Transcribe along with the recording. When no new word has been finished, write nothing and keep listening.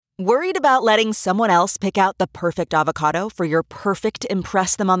Worried about letting someone else pick out the perfect avocado for your perfect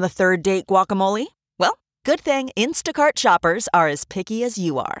impress them on the third date guacamole? Well, good thing Instacart shoppers are as picky as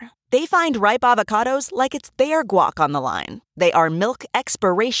you are. They find ripe avocados like it's their guac on the line. They are milk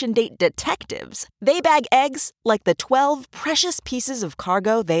expiration date detectives. They bag eggs like the 12 precious pieces of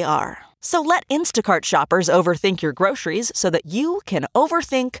cargo they are. So let Instacart shoppers overthink your groceries so that you can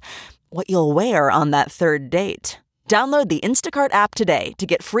overthink what you'll wear on that third date. Download the Instacart app today to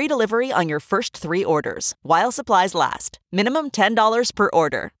get free delivery on your first 3 orders, while supplies last. Minimum $10 per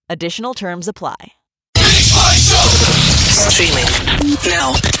order. Additional terms apply. Streaming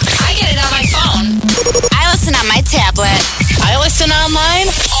now. I get it on my phone. I listen on my tablet. I listen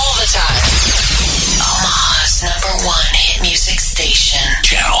online All the time. Omaha's #1 hit music station.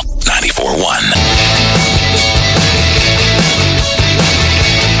 Channel 94.1.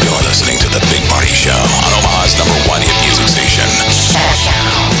 You're listening to The Big Party Show on Omaha's #1 hit music station.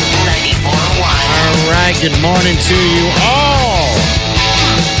 Channel 94.1. All right, good morning to you all.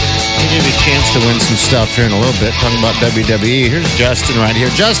 We'll give you a chance to win some stuff here in a little bit. Talking about WWE. Here's Justin right here.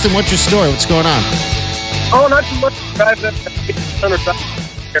 Justin, what's your story? What's going on? Oh, not too much. Driving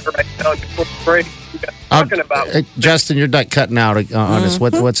right now before the break. You guys talking about? Justin, you're not cutting out on us.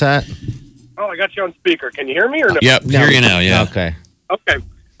 What's that? Oh, I got you on speaker. Can you hear me or no? Yep, hear you now, yeah. Okay. Okay.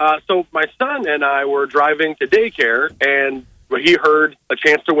 So my son and I were driving to daycare, and he heard a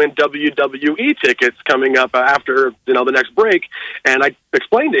chance to win WWE tickets coming up after the next break. And I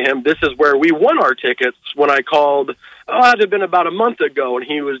explained to him this is where we won our tickets when I called. It had been about a month ago, and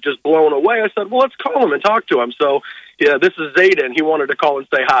he was just blown away. I said, well, let's call him and talk to him. So, yeah, this is Zayden. He wanted to call and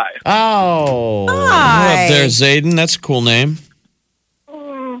say hi. Oh. What up there, Zayden? That's a cool name.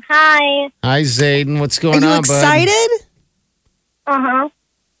 Hi. Hi, Zayden. What's going Are you on, excited? Uh-huh.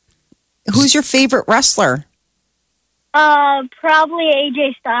 Who's your favorite wrestler? Probably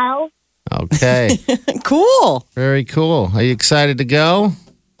AJ Styles. bud? Okay. Cool. Very cool. Are you excited to go?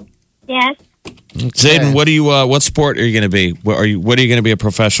 Yes. Zayden, what sport are you going to be? What are you going to be a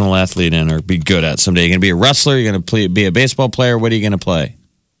professional athlete in or be good at someday? You're going to be a wrestler? You're going to be a baseball player? What are you going to play?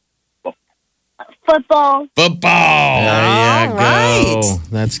 Football. Football. There you All go. right.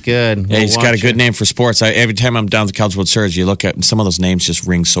 That's good. Yeah, We'll he's got a watch good it. name for sports. Every time I'm down to College World Series, you look at and some of those names just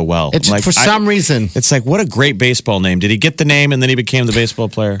ring so well. It's Like, for some reason. It's like, what a great baseball name. Did he get the name and then he became the baseball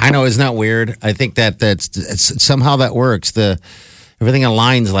player? I know, isn't that weird? I think it's somehow that works. Everything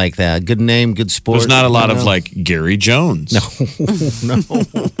aligns like that. Good name, good sport. There's not a lot you of know? like Gary Jones. No.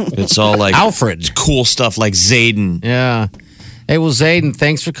 It's all like Alfred. cool stuff like Zayden. Yeah. Hey, well, Zayden,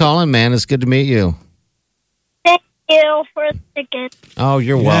 thanks for calling, man. It's good to meet you. Thank you for the ticket. Oh,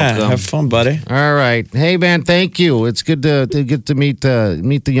 you're Yeah, welcome. have fun, buddy. All right. Hey, man, thank you. It's good to get to meet the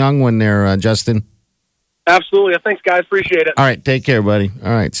young one there, Justin. Absolutely. Thanks, guys. Appreciate it. All right. Take care, buddy.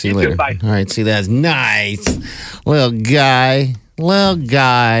 All right. See you You later. too, bye. All right. See, that's nice. Little guy.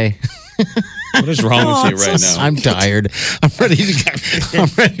 What is wrong with you right now? I'm tired. I'm ready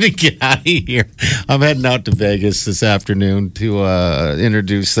to get out of here. I'm heading out to Vegas this afternoon to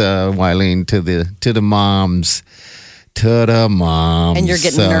introduce Wileen to the moms. To the moms. And you're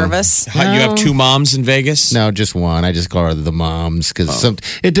getting nervous? You have two moms in Vegas? No, just one. I just call her the moms because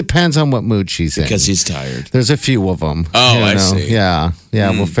it depends on what mood she's in. Because he's tired. There's a few of them. Oh, I see. Yeah.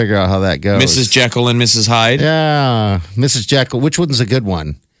 We'll figure out how that goes. Mrs. Jekyll and Mrs. Hyde? Yeah, Mrs. Jekyll. Which one's a good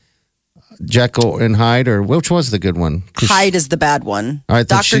one? Jekyll and Hyde, or which was the good one? Hyde is the bad one. I think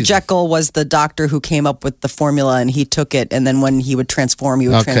Dr. she's- Jekyll was the doctor who came up with the formula, and he took it, and then when he would transform, he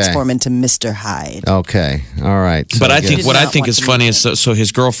would Okay. transform into Mr. Hyde. Okay, all right. So But I guess- think what Did I not think want is to funny meet is so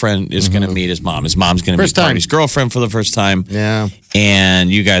his girlfriend is going to meet his mom. His mom's going to meet First time. Party's girlfriend for the first time. Yeah. And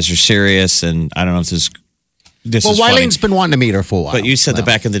you guys are serious. And I don't know if this Well, is funny. Wileen's been wanting to meet her for a while. But you said that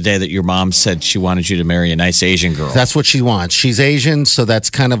back in the day that your mom said she wanted you to marry a nice Asian girl. That's what she wants. She's Asian, so that's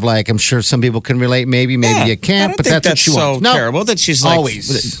kind of like I'm sure some people can relate. Maybe Yeah, you I can't, don't but think that's what she so wants. No, terrible that she's like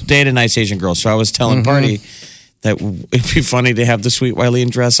Always. date a nice Asian girl. So I was telling Party that it'd be funny to have the sweet Wileen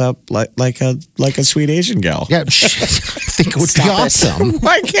dress up like a sweet Asian gal. Yeah, I think it would be Stop it. awesome.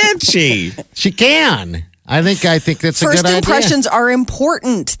 Why can't she? She can. I think that's a First good idea. impressions are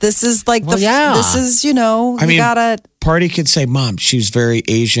important. This is like Well, yeah. this is, you I mean, gotta. Party could say, "Mom, she's very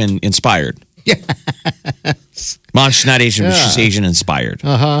Asian inspired." Yeah. Mom, she's not Asian, but Yeah. she's Asian inspired.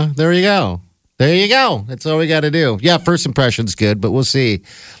 There you go. There you go. That's all we got to do. Yeah, first impression's good, but we'll see.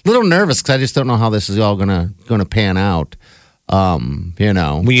 A little nervous because I just don't know how this is all gonna pan out.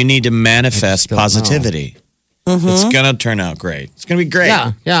 Well, you need to manifest don't know. positivity. It's gonna turn out great. It's gonna be great.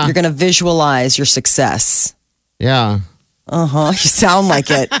 Yeah. You're gonna visualize your success. Yeah. You sound like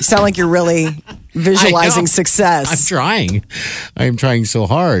it. You sound like you're really visualizing I'm success. trying. I am trying so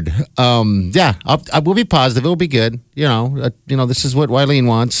hard. Yeah, I will be positive. It'll be good. This is what Wileen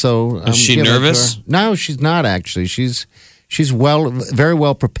wants. So Is she give it to nervous? her. No, she's not actually. She's very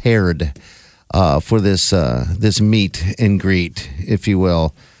well prepared for this meet and greet, if you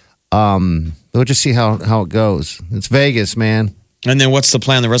will. We'll just see how it goes. It's Vegas, man. And then what's the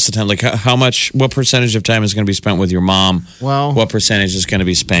plan the rest of the time? Like what percentage of time is going to be spent with your mom? Well, what percentage is going to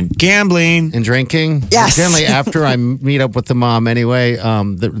be spent gambling and drinking? Yes. Generally, after I meet up with the mom anyway,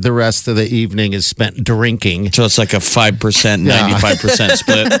 the rest of the evening is spent drinking. So it's like a 5%, 95%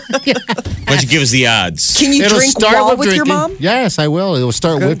 split. Why don't you give us the odds? Can you drink while with your mom? Yes, I will. It will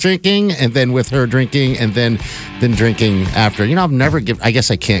start with drinking, and then with her drinking, and then drinking after. I've never I guess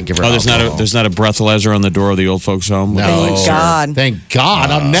I can't give her. Oh, there's not a breathalyzer on the door of the old folks' home. No. Thank God. Thank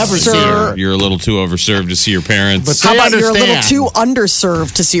God. I'll never see her. You're a little too overserved to see your parents. But How they about you're a little understand. too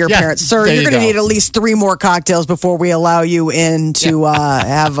underserved to see your parents? Sir, there you're you going to go. need at least 3 more cocktails before we allow you in to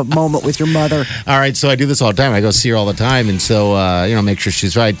have a moment with your mother. All right, so I do this all the time. I go see her all the time, and so make sure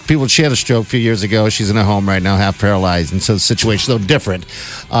she's right. She had a stroke a few years ago. She's in a home right now, half paralyzed, and so the situation's a little different.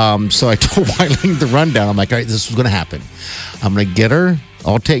 So I told Wileen the rundown. I'm like, all right, this is going to happen. I'm going to get her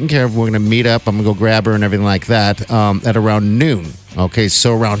all taken care of. We're going to meet up. I'm going to go grab her and everything like that at around noon. Okay,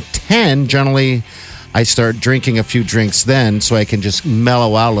 so around 10, generally, I start drinking a few drinks then so I can just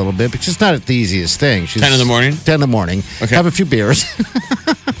mellow out a little bit, because it's not the easiest thing. 10 in the morning? 10 in the morning. Okay. Have a few beers.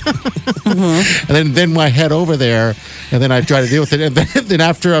 And then I head over there, and then I try to deal with it. And then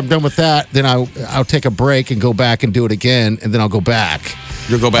after I'm done with that, then I'll take a break and go back and do it again, and then I'll go back.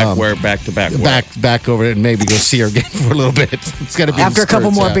 You'll go back where? Back to back? Where? Back over it and maybe go see her again for a little bit. It's got to be After a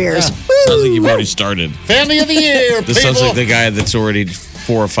couple more beers. Sounds like you've already started. Family of the year. This sounds like the guy that's already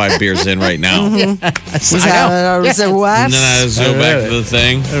 4 or 5 beers in right now. Was that what? And then I just go back to the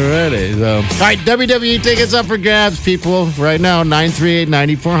thing. Alrighty. So. All right, WWE tickets up for grabs, people. Right now,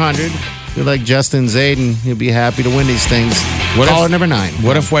 938-9400. If you're like Justin Zayden, you'll be happy to win these things. Caller number 9.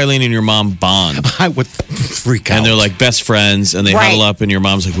 What if Wileen and your mom bond? I would freak out. And they're like best friends, and they Right. huddle up, and your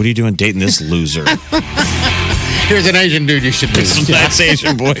mom's like, "What are you doing dating this loser? Here's an Asian dude you should Some do. nice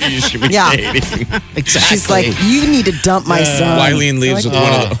Asian boy you should be Yeah. dating." Exactly. She's like, you need to dump my son. Wileen leaves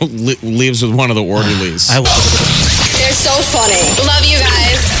with one of the orderlies. They're so funny. Love you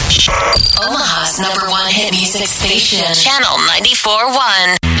guys. Omaha's #1 hit music station. Channel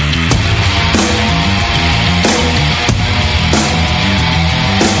 94.1.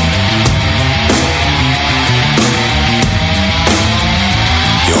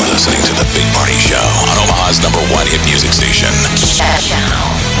 You're listening to The Big Party Show on Omaha's #1 hit music station.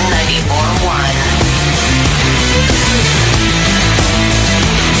 Channel 94.1.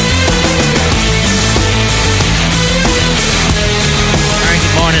 All right,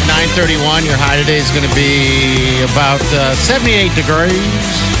 good morning, 9:31. Your high today is going to be about 78 degrees.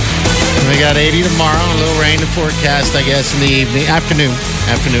 And we got 80 tomorrow. A little rain to forecast, I guess, in the evening, afternoon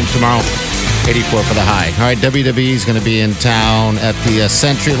tomorrow. 84 for the high. All right, WWE is going to be in town at the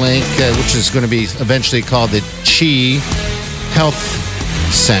CenturyLink, which is going to be eventually called the Chi Health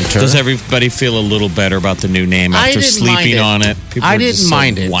Center. Does everybody feel a little better about the new name I after didn't mind sleeping it. on it? People I are didn't just so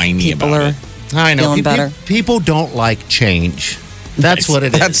mind it. whiny People about are it. I know. feeling better. People don't like change. That's what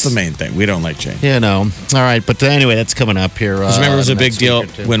it is. That's the main thing. We don't like change. You know. All right, but anyway, that's coming up here. Because remember, it was a big next deal week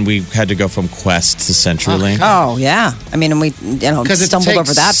or two. when we had to go from Quest to CenturyLink. Oh, yeah. I mean, and we Because it stumbled takes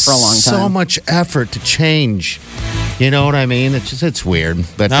over that for a long time. So much effort to change. You know what I mean? It's weird.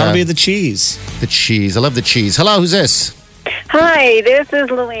 But That'll be the cheese. the cheese. I love the cheese. Hello, who's this? Hi, this is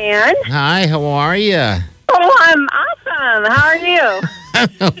Luann. Hi, how are you? Oh, I'm awesome. How are you?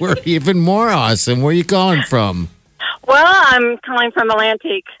 We're even more awesome. Where are you calling from? Well, I'm calling from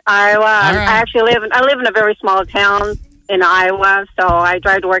Atlantic, Iowa. All right. I actually live in a very small town in Iowa, so I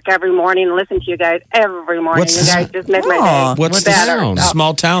drive to work every morning and listen to you guys every morning. What's You the- guys just make my Aw. day. What's the better. town?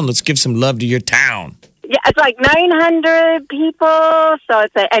 small town? Let's give some love to your town. Yeah, it's like 900 people, so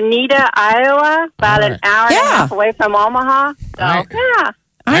it's Anita, Iowa, about an hour and a Yeah. half away from Omaha. So, All right. yeah.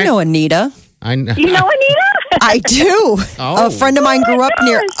 I know Anita. I know. You know Anita? I do. Oh. A friend of mine grew up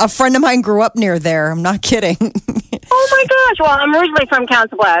near. gosh. A friend of mine grew up near there. I'm not kidding. Oh my gosh! Well, I'm originally from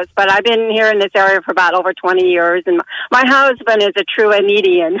Council Bluffs, but I've been here in this area for about over 20 years. And my husband is a true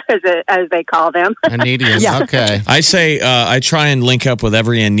Anitian, as they call them. Anitian. Yeah. Okay. I say I try and link up with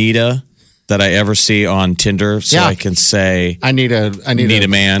every Anita that I ever see on Tinder, so Yeah. I can say, I need a man." I need a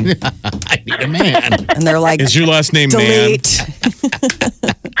man. And they're like, Is your last name delete.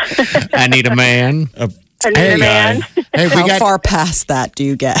 I need a man. Anita man. Hey, How far past that do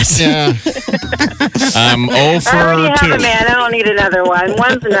you get? Yeah. I'm 0 for I already 2. have a man. I don't need another one.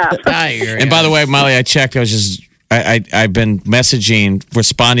 One's enough. And by the way, Molly, I checked. I've been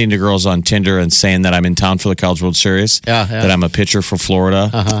responding to girls on Tinder and saying that I'm in town for the College World Series. Yeah. That I'm a pitcher for Florida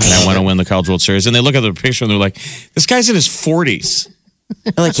and I want to win the College World Series. And they look at the picture and they're like, "This guy's in his 40s."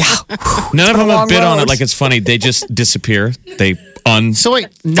 I'm like, yeah. None of them have bid on road. it like it's funny. They just disappear. They So wait,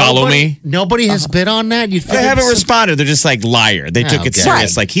 follow me. Nobody has bid on that. You They haven't responded. They're just like liar. They took it okay.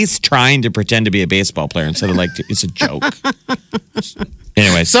 serious. Like he's trying to pretend to be a baseball player instead of like it's a joke.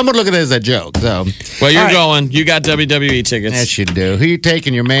 Anyways, Someone look at it as a joke. So, well, you're All right. going. You got WWE tickets. Yes, you do. Who you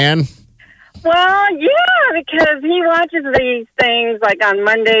taking, your man? Well, yeah, because he watches these things like on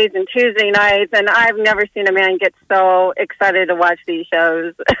Mondays and Tuesday nights, and I've never seen a man get so excited to watch these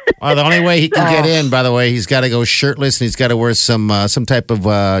shows. Well, the only way he can get in, by the way, he's got to go shirtless and he's got to wear some type of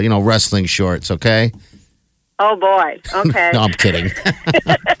wrestling shorts. Okay. Oh boy. Okay. No, I'm kidding.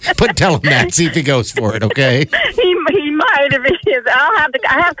 But tell him that. See if he goes for it. Okay. He might if he is.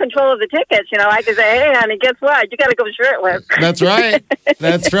 I have control of the tickets. I can say, hey, honey, guess what? You got to go shirtless. That's right.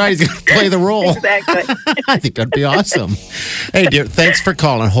 That's right. He's going to play the role. Exactly. I think that'd be awesome. Hey, dear, thanks for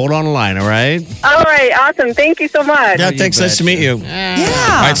calling. Hold on the line, all right? All right. Awesome. Thank you so much. Yeah, thanks. Nice to meet you.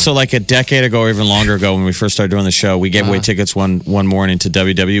 Yeah. All right, so like a decade ago, or even longer ago, when we first started doing the show, we gave away tickets one morning to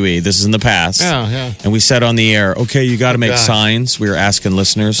WWE. This is in the past. Yeah. And we said on the air, okay, you got to make God. signs. We were asking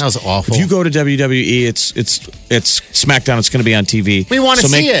listeners. That was awful. If you go to WWE, it's SmackDown. It's going to be on TV. We wanna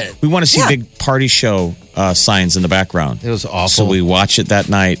see it. We want to see big party show signs in the background. It was awful. So we watch it that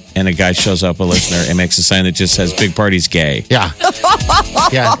night, and a guy shows up, a listener, and makes a sign that just says "Big Party's gay." Yeah.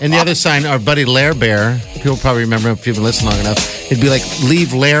 Yeah. And the other sign, our buddy Lair Bear, people probably remember him if you've been listening long enough, it'd be like,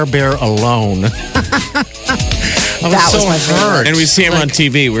 leave Lair Bear alone. I was That so was my favorite. hurt. And we see him on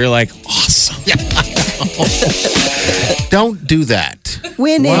TV. We were like, awesome. Don't do that.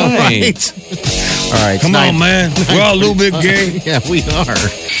 Winning. Why? Right? All right. Come on, man. We're all a little bit gay. Yeah, we are.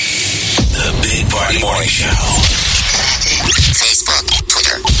 The Big Party Morning Show. Facebook,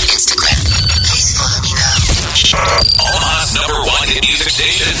 Twitter, Instagram. Please follow me now. Omaha's #1 hit music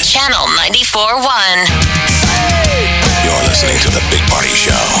station. Channel 94.1. You're listening to The Big Party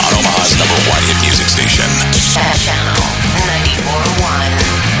Show on Omaha's #1 hit music station. Channel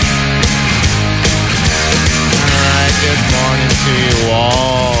 94.1. All right. Good morning to you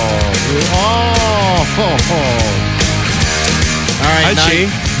all. All right. Hi, G.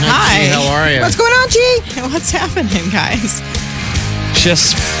 Hi. G, how are you? What's going on, G? What's happening, guys?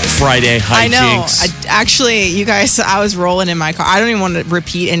 Just Friday I know. hijinks. You guys, I was rolling in my car. I don't even want to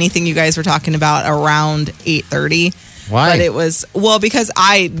repeat anything you guys were talking about around 8:30. Why? But it was, because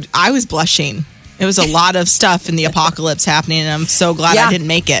I was blushing. It was a lot of stuff in the apocalypse happening, and I'm so glad Yeah. I didn't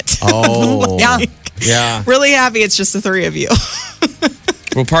make it. Oh. Yeah. Yeah. Really happy it's just the three of you.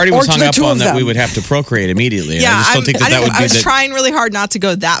 Well, Party Or was hung the up two on of that them. we would have to procreate immediately. Yeah, I just don't think that would I be was the. trying really hard not to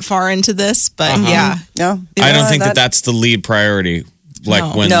go that far into this, but yeah. No. I don't think that that's the lead priority. Like No.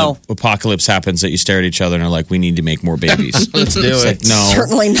 when No. the apocalypse happens, that you stare at each other and are like, "We need to make more babies." Let's do It's it. like, no,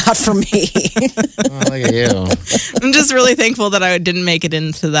 Certainly not for me. Oh, look at you. I'm just really thankful that I didn't make it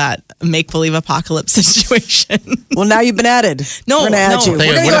into that make-believe apocalypse situation. Well, now you've been added. No, We're going to add no. you. We're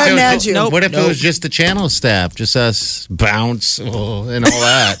Think going of- to go ahead and add you. Nope. What if it was just the channel staff, just us bounce and all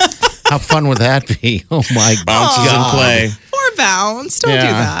that? How fun would that be? Oh my bounces God. and play. Poor Bounce. Don't do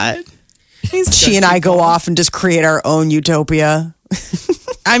Yeah. that. He's She and I go off and just create our own utopia.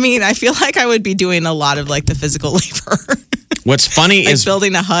 I mean, I feel like I would be doing a lot of like the physical labor, What's funny like is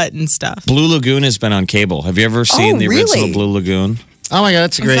building a hut and stuff. Blue Lagoon has been on cable. Have you ever seen the really? original Blue Lagoon? Oh my God,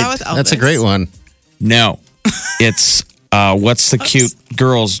 that's a Was great. that with That's a Elvis? great one. No, it's what's the cute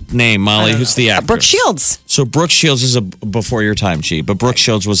girl's name? Molly, who's the actress? Brooke Shields. So Brooke Shields is a before your time, G. But Brooke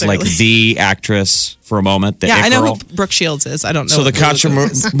Shields was like Clearly. the actress for a moment. The Yeah, it I know girl. who Brooke Shields is. I don't know. So the what Blue contra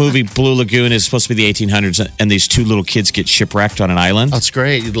Lagoon is. movie Blue Lagoon is supposed to be the 1800s, and these two little kids get shipwrecked on an island That's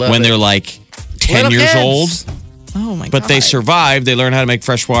great. You'd love when it. they're like 10 Little years kids. old. Oh my god! But they survive. They learn how to make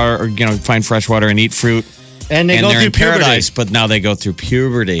fresh water, or find fresh water and eat fruit. and they and go they're through in paradise, but now they go through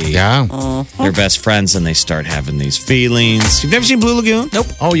puberty. Yeah. They're best friends, and they start having these feelings. You've never seen Blue Lagoon? Nope.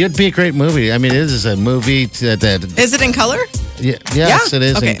 Oh, it'd be a great movie. I mean, it is a movie that. Is it in color? Yeah, yes, it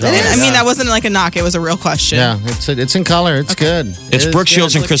is. Okay. In color. I mean, that wasn't like a knock. It was a real question. Yeah, it's in color. It's good. It's Brooke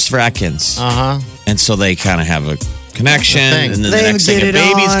Shields and good. Christopher Atkins. Uh huh. And so they kind of have a connection. That's the thing. And then They the next thing, get a it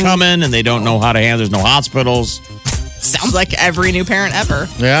baby's on. coming, and they don't know how to handle. There's no hospitals. Sounds like every new parent ever.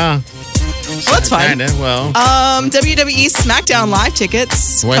 Yeah. Well, that's fine. Kinda, well. WWE SmackDown live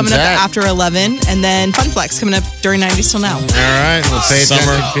tickets When's coming up that? after 11, and then Funflex coming up during 90s till now. All right, we'll pay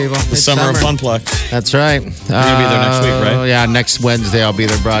attention, people. The It's summer of Funplex. That's right. You're gonna be there next week, right? Yeah, next Wednesday I'll be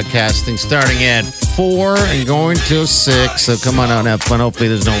there broadcasting, starting at 4 and going till 6. So come on out and have fun. Hopefully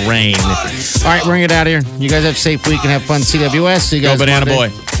there's no rain. All right, bring it out of here. You guys have a safe week and have fun. CWS. See you guys Go Banana Monday.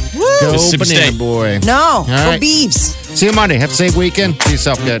 Boy. Go Mississippi Banana State. Boy. No, All go right. Beavs. See you Monday. Have a safe weekend. Do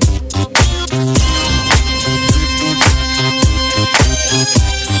yourself good.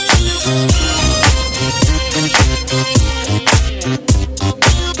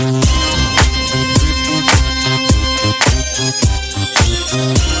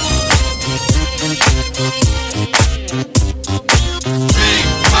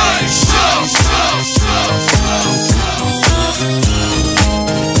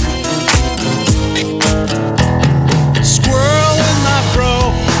 Squirrel in my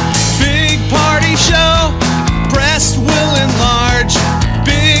fro, big party show. Breast will enlarge,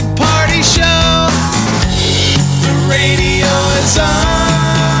 big party show. The radio is on.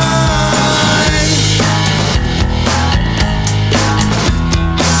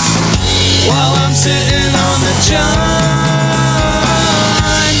 While I'm sitting on the john.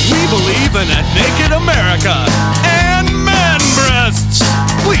 We believe in a naked America and man breasts.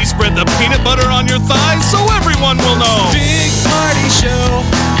 Please spread the peanut butter on your thighs so everyone will know. Big party show.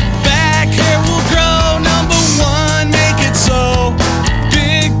 Back hair will grow. Number one, make it so.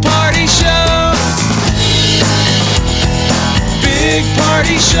 Big party show. Big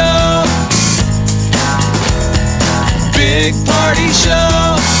party show. Big party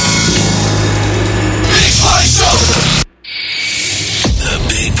show. Big Party Show. The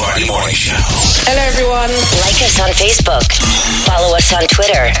Big Party Morning Show. Hello, everyone. Like us on Facebook. Follow us on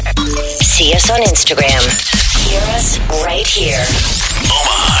Twitter. See us on Instagram. Hear us right here.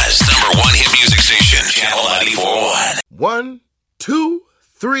 Omaha's #1 hit music station, Channel 94.1. 1, 2,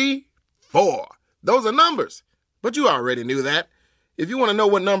 3, 4. Those are numbers. But you already knew that. If you want to know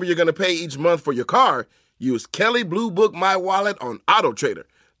what number you're going to pay each month for your car, use Kelley Blue Book My Wallet on Auto Trader.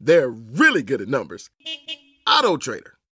 They're really good at numbers. Auto Trader.